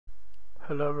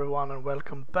Hello everyone and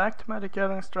welcome back to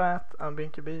MagicGatheringStrat. I'm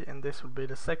Binkabi and this will be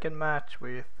the second match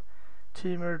with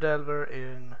Temur Delver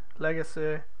in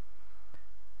Legacy.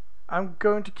 I'm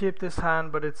going to keep this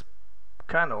hand, but it's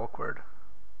kinda awkward,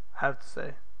 I have to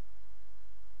say.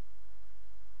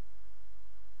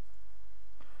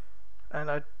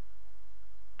 And I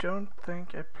don't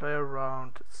think I play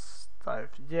around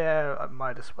Scythe. Yeah, I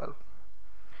might as well.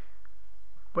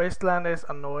 Wasteland is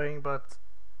annoying, but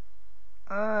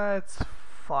it's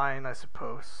fine, I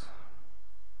suppose.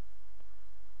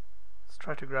 Let's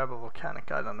try to grab a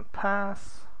volcanic island and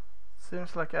pass.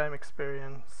 Seems like I'm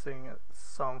experiencing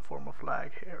some form of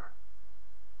lag here.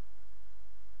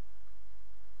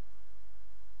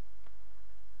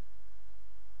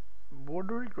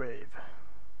 Watery Grave.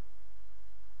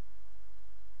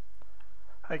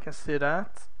 I can see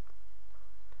that.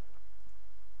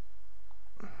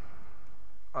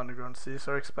 Underground seas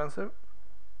are expensive.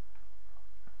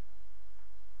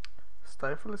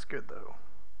 Stifle is good though.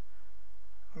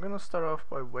 I'm gonna start off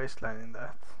by wastelanding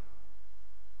that.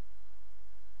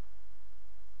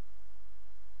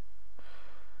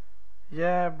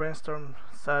 Yeah, brainstorm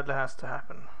sadly has to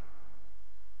happen.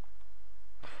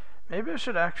 Maybe I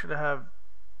should actually have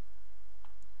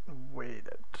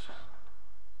waited.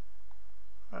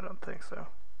 I don't think so.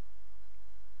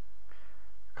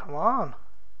 Come on!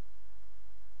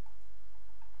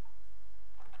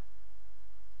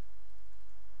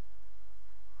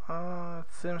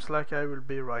 It seems like I will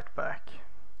be right back.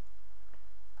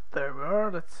 There we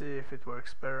are. Let's see if it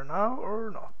works better now or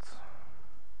not.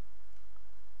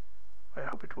 I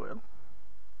hope it will.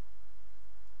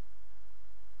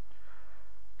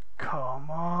 Come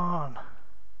on!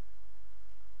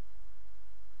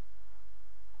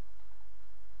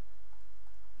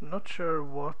 Not sure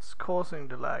what's causing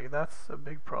the lag. That's a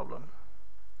big problem.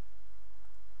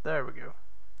 There we go.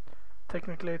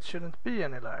 Technically it shouldn't be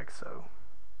any lag, so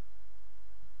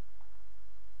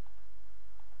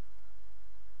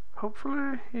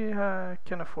hopefully he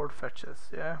can afford fetches,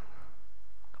 yeah.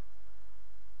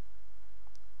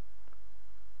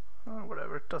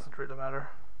 Whatever, it doesn't really matter.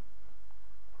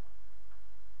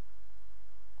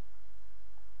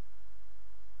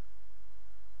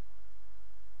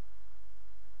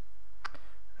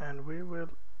 And we will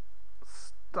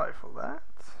stifle that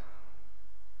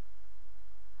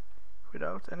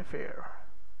without any fear.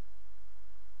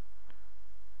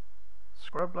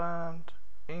 Scrubland,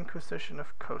 Inquisition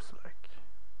of Kozilek.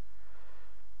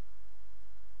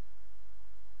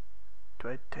 Do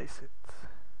I taste it?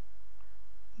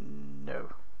 No.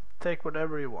 Take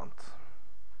whatever you want.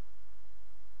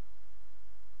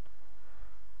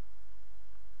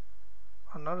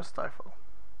 Another stifle.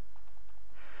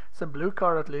 It's a blue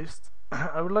card at least.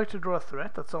 I would like to draw a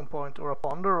threat at some point, or a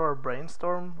ponder, or a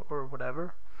brainstorm, or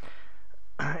whatever.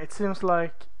 It seems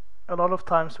like a lot of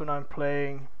times when I'm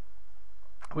playing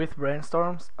with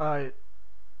brainstorms, I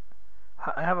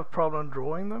have a problem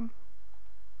drawing them.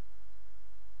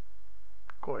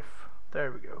 Goif. There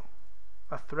we go.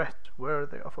 A threat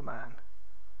worthy of a man.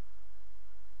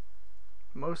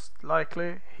 Most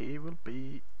likely he will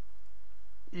be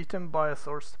eaten by a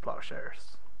source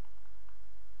plowshares.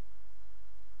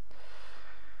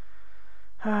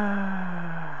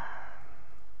 I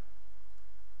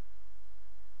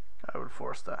will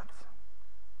force that.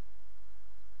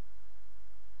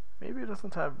 Maybe it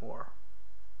doesn't have more.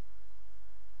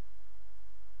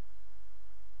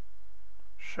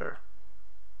 Sure.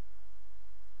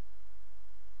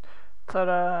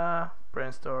 Ta-da!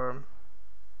 Brainstorm.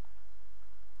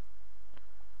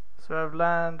 So I have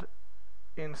land,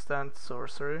 instant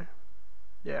sorcery.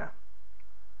 Yeah.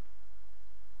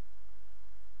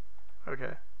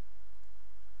 Okay.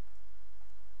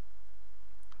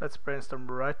 Let's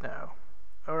brainstorm right now.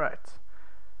 Alright.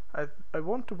 I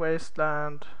want the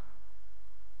wasteland.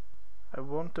 I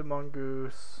want the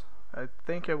mongoose. I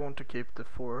think I want to keep the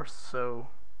force, so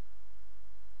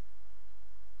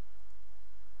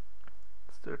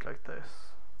let's do it like this.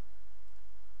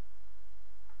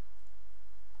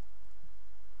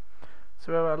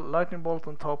 So we have a lightning bolt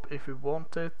on top if we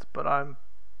want it, but I'm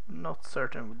not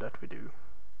certain that we do.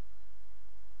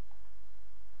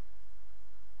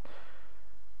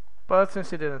 But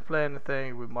since he didn't play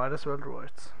anything, we might as well draw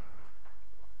it.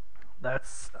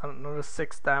 That's another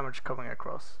 6 damage coming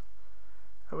across.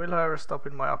 I will however stop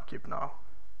in my upkeep now,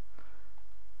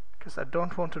 because I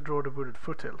don't want to draw the wooded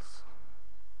foothills.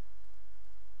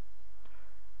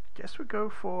 Guess we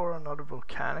go for another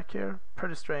volcanic here.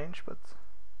 Pretty strange, but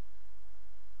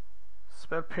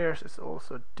Spell Pierce is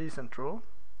also a decent draw,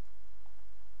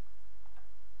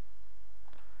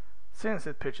 since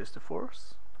it pitches the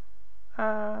force.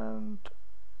 And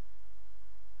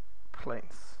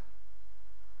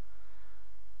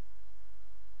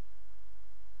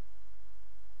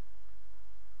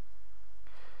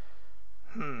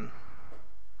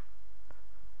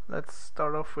Let's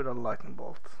start off with a lightning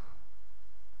bolt.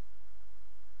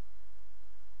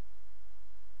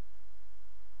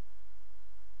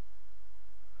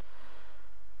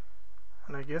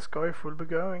 And I guess Goif will be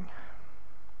going.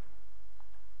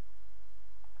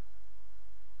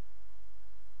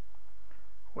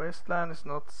 Wasteland is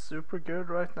not super good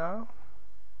right now.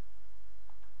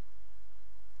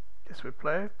 Guess we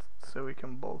play it so we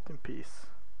can bolt in peace.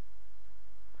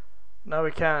 No,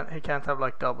 he can't have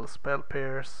like double spell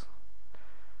pairs.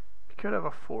 He could have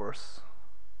a force.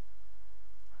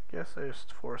 I guess I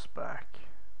just force back.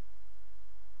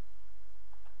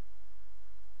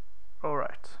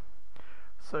 Alright.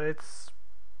 So it's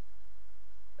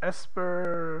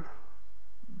Esper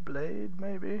Blade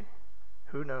maybe?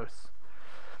 Who knows?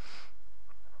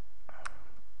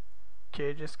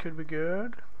 Cages could be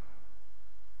good.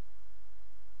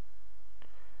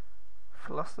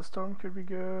 Flusterstorm could be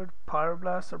good.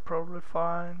 Pyroblast are probably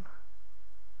fine.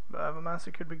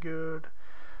 Avamancer could be good.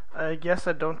 I guess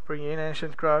I don't bring in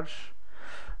Ancient Grudge.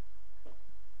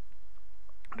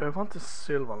 Do I want the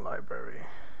Sylvan Library?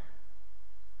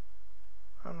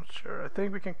 I'm not sure. I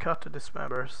think we can cut the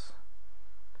Dismembers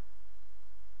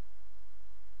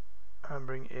and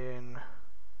bring in...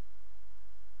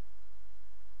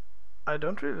 I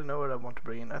don't really know what I want to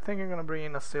bring in. I think I'm gonna bring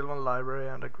in a Sylvan Library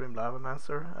and a Grim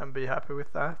Lavamancer and be happy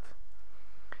with that.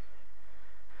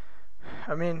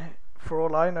 I mean, for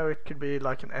all I know, it could be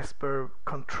like an Esper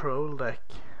control deck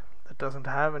that doesn't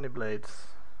have any blades.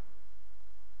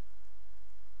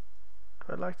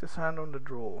 Do I like this hand on the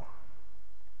draw?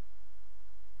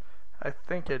 I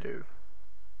think I do.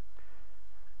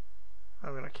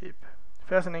 I'm gonna keep. If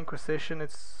he has an Inquisition,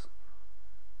 it's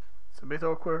a bit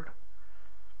awkward.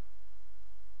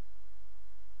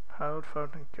 Hallowed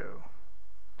Fountain go.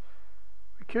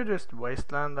 We could just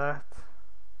wasteland that.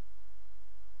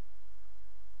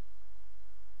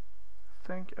 I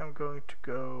think I'm going to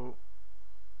go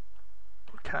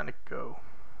Volcanic Go.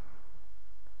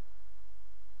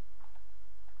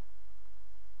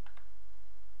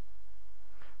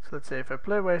 So let's say if I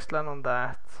play wasteland on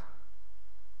that,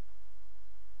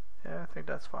 yeah, I think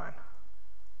that's fine.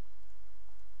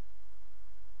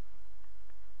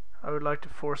 I would like to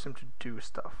force him to do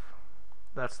stuff.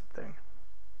 That's the thing.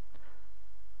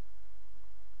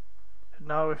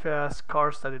 Now if he has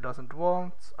cards that he doesn't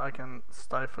want, I can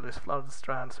stifle his Flooded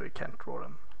Strand so he can't draw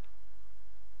them.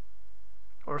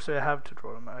 Or so I have to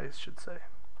draw them, I should say.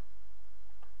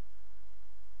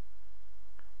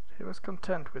 He was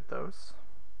content with those.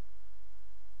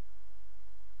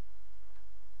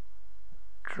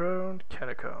 Droned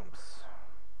Catacombs.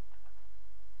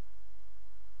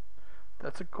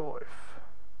 That's a Goif.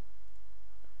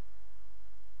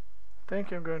 I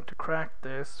think I'm going to crack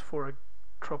this for a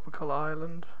tropical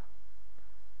island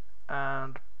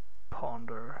and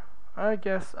ponder. I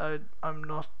guess I'm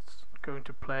not going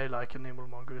to play like a Nimble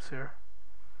Mongoose here.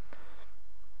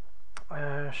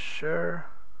 Sure.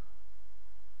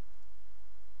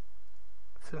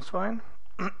 Seems fine.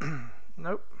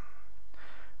 Nope.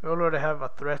 We already have a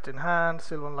threat in hand.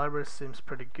 Sylvan Library seems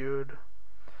pretty good.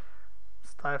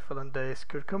 Stifle and Daze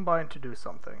could combine to do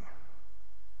something.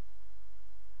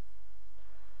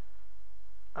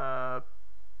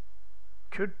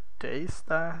 Could Daze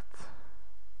that?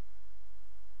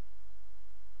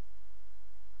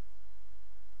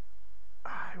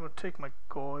 I would take my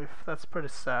Goif. That's pretty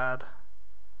sad.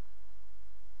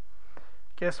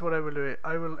 Guess what I will do?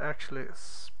 I will actually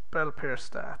spell pair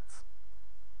stats.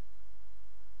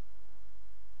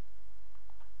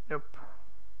 Yep.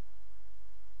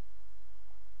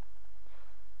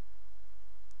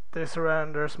 This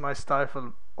renders my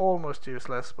Stifle almost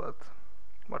useless, but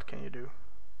what can you do?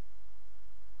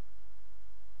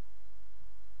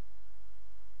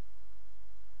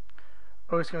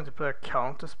 Oh, he's going to play a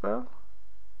counter spell?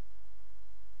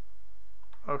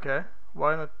 Okay,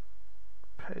 why not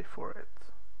pay for it?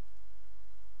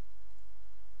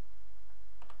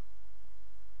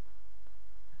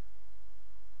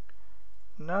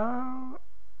 No,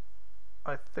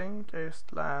 I think I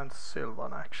just land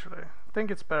Sylvan actually. I think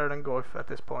it's better than Goif at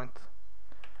this point.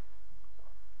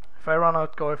 If I run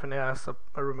out Goif and he has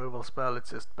a removal spell,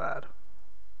 it's just bad.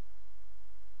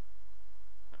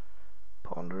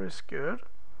 Ponder is good.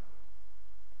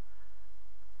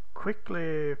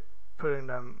 Quickly putting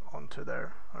them onto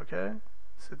there, okay?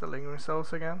 Is it the Lingering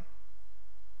Souls again?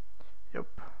 Yep.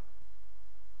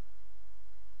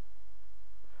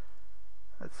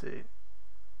 Let's see.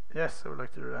 Yes, I would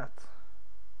like to do that.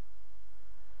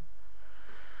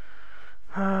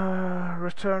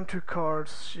 Return 2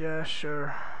 cards, yeah,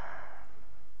 sure.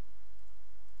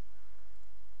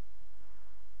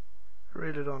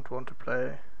 Really don't want to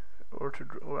play or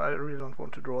I really don't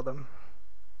want to draw them.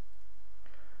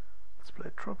 Let's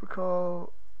play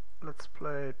Tropical. Let's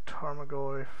play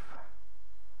Tarmogoyf.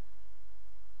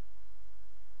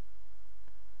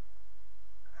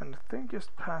 And I think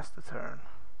just pass the turn.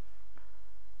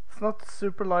 It's not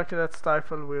super likely that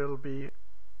Stifle will be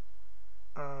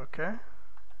okay.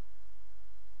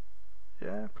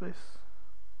 Yeah, please.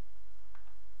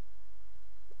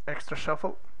 Extra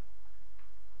shuffle.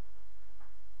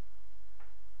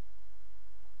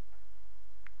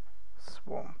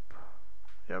 Swamp.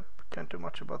 Yep, can't do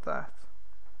much about that.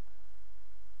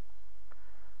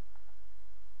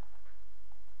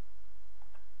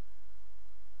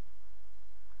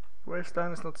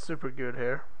 Wasteland is not super good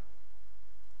here.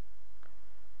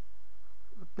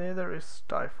 But neither is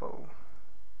Stifle.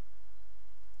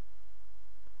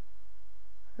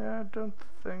 Yeah, I don't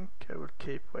think I would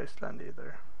keep Wasteland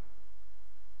either.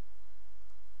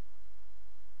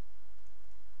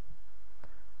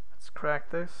 Let's crack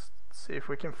this, see if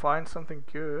we can find something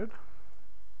good.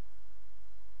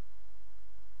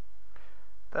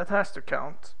 That has to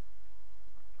count.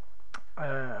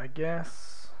 I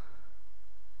guess.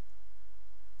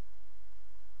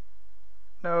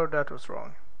 No, that was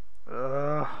wrong.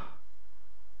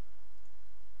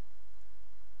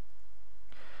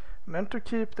 Meant to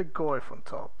keep the Goyf on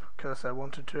top, because I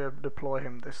wanted to deploy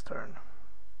him this turn.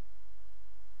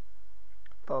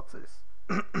 Thoughts is.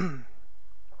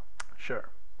 Sure.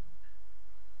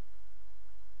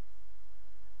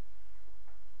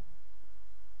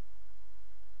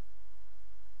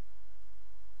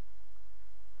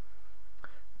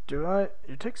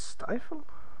 You take Stifle?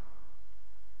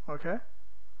 Okay.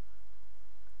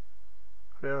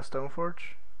 We have a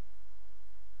Stoneforge.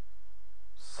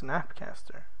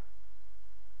 Snapcaster.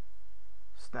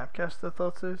 Snapcaster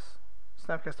thoughts is?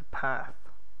 Snapcaster Path.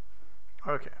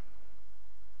 Okay.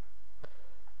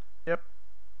 Yep.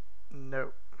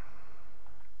 No.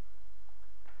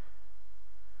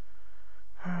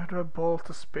 Do I bolt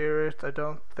a Spirit? I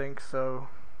don't think so.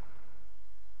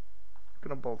 I'm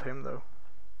gonna bolt him though.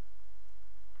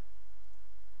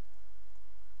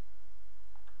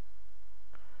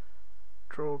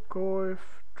 Draw Goyf,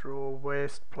 draw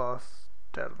Waste plus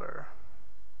Delver.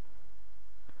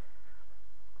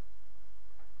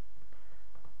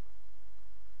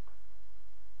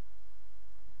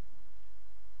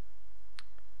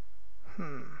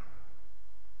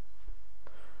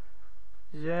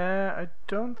 Yeah, I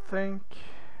don't think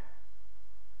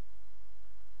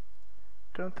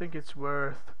it's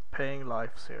worth paying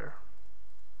lives here.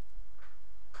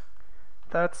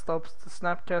 That stops the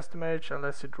Snapcaster Mage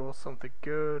unless he draws something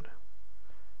good.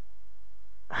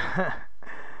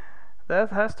 That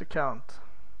has to count.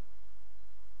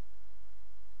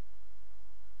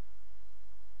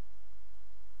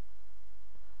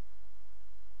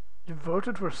 You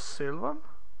voted for Sylvan?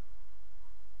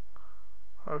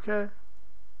 Okay.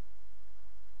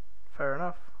 Fair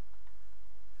enough.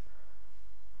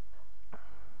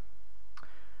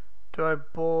 Do I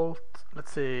bolt?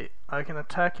 Let's see. I can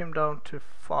attack him down to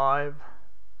 5.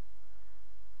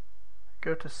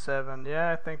 Go to 7.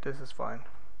 Yeah, I think this is fine.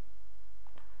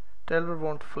 Delver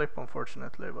won't flip,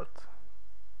 unfortunately, but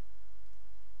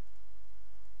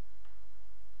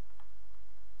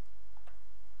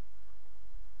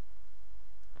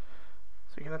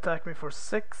so you can attack me for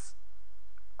 6.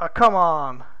 Oh, come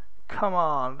on! Come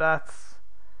on! That's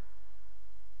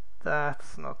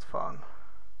not fun.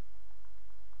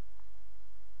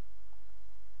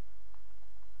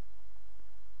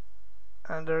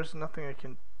 And there's nothing I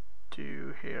can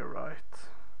do here, right?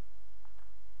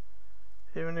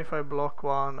 Even if I block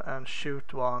 1 and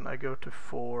shoot 1, I go to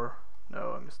 4.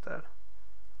 No, I'm dead.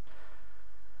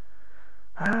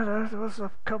 That was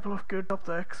a couple of good top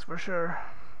decks for sure.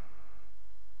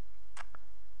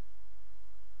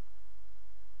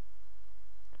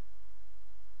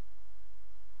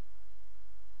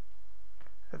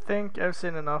 I think I've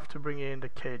seen enough to bring in the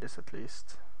Cadis at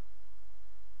least.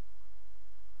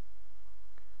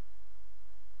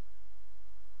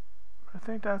 I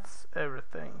think that's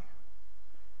everything.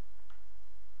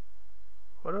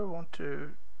 What do I want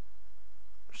to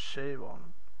shave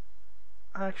on?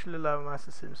 Actually, Lava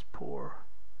Master seems poor.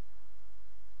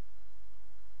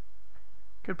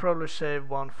 Could probably shave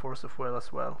 1 Force of Will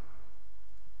as well.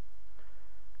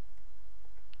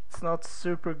 It's not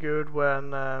super good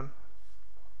when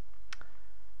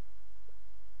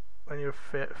you're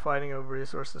fighting over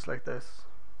resources like this.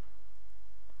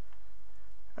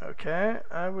 Okay,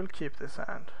 I will keep this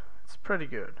hand. It's pretty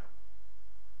good.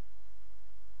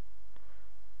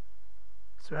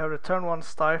 So we have the turn 1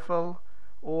 Stifle,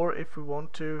 or if we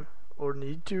want to, or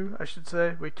need to, I should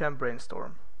say, we can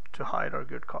Brainstorm to to hide our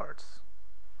good cards.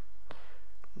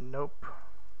 Nope.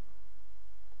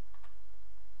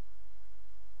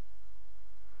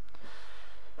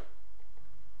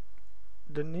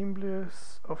 The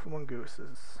nimblest of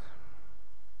mongooses.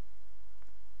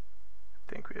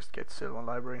 I think we just get Sylvan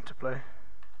Library into play.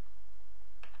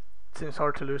 It seems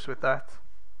hard to lose with that.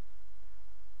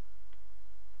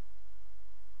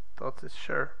 Thoughts is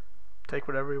sure. Take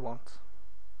whatever you want.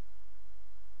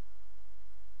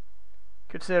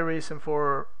 Could see a reason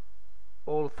for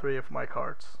all three of my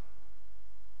cards.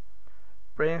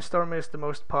 Brainstorm is the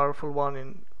most powerful one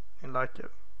in like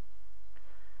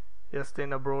just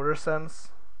in a broader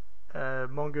sense.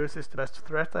 Mongoose is the best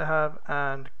threat I have,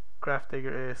 and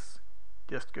Gravedigger is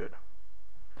just good.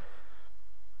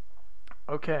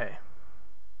 Okay,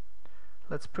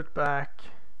 let's put back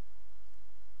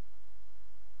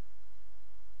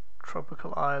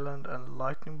Tropical Island and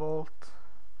Lightning Bolt.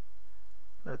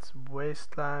 Let's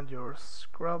Wasteland your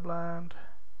Scrubland.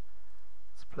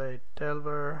 Let's play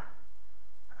Delver,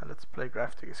 and let's play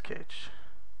Gravedigger's Cage.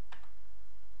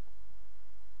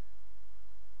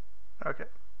 Okay,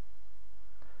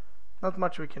 not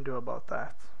much we can do about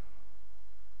that.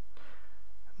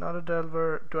 Another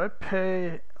Delver. Do I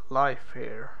pay life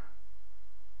here?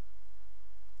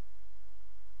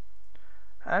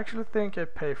 I actually think I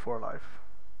pay 4 life.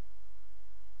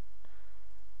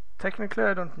 Technically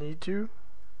I don't need to,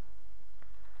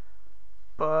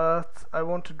 but I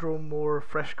want to draw more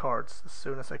fresh cards as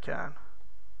soon as I can.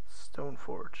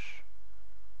 Stoneforge.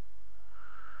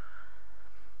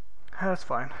 That's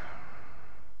fine.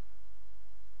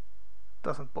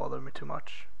 Doesn't bother me too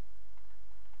much.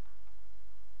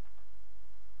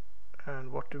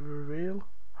 And what do we reveal?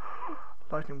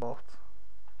 Lightning Bolt.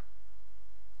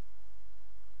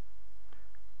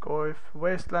 Goif.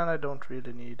 Wasteland I don't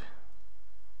really need.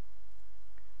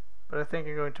 But I think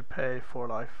I'm going to pay 4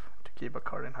 life to keep a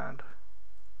card in hand.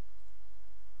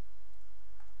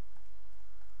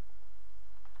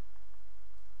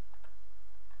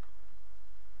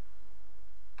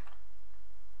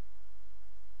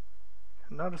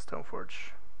 Another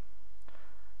Stoneforge.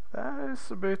 That is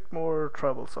a bit more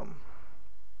troublesome.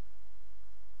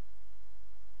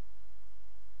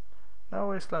 Now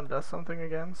Wasteland does something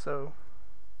again, so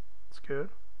it's good.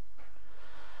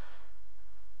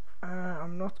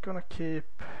 I'm not gonna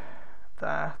keep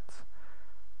that.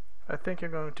 I think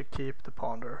I'm going to keep the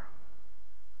Ponder,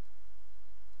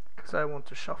 because I want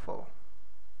to shuffle.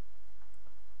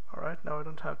 Alright, now I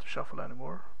don't have to shuffle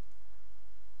anymore.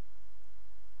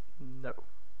 No.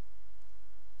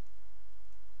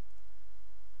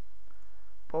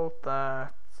 Bolt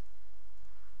that.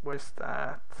 Waste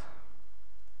that.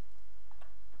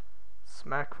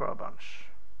 Smack for a bunch.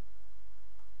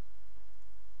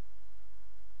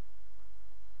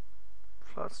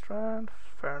 Floodstrand,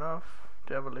 fair enough.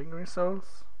 Do you have a Lingering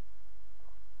Souls?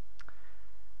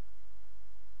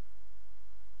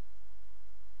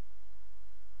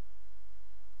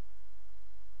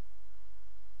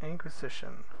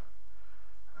 Inquisition.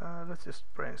 Let's just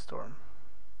brainstorm.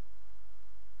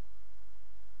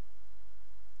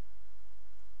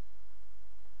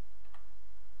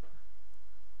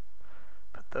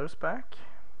 Put those back.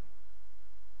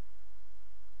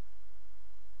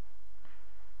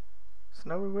 So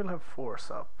now we will have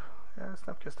force up. Yeah,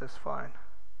 Snapcast is fine.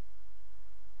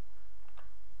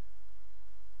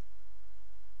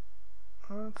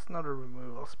 It's not a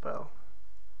removal spell.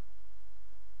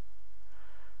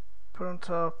 Put on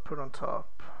top, put on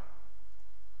top.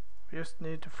 We just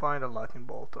need to find a lightning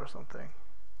bolt or something.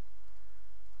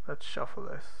 Let's shuffle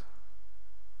this.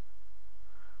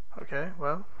 Okay,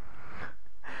 well,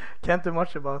 can't do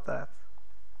much about that.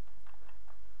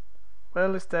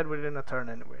 Well, it's dead within a turn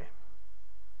anyway.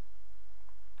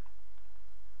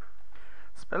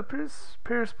 Spell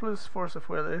Pierce plus Force of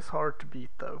Will is hard to beat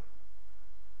though.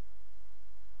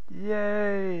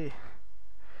 Yay!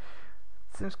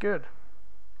 Seems good.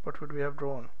 What would we have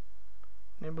drawn?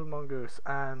 Nimble Mongoose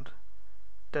and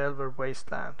Delver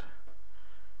Wasteland.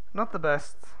 Not the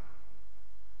best,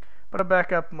 but a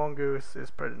backup Mongoose is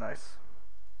pretty nice.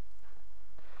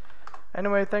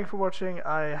 Anyway, thanks for watching.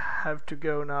 I have to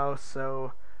go now,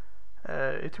 so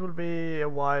it will be a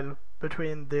while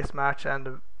between this match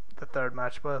and the third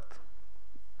match, but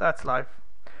that's life.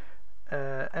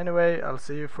 Anyway, I'll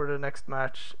see you for the next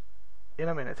match in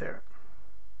a minute here.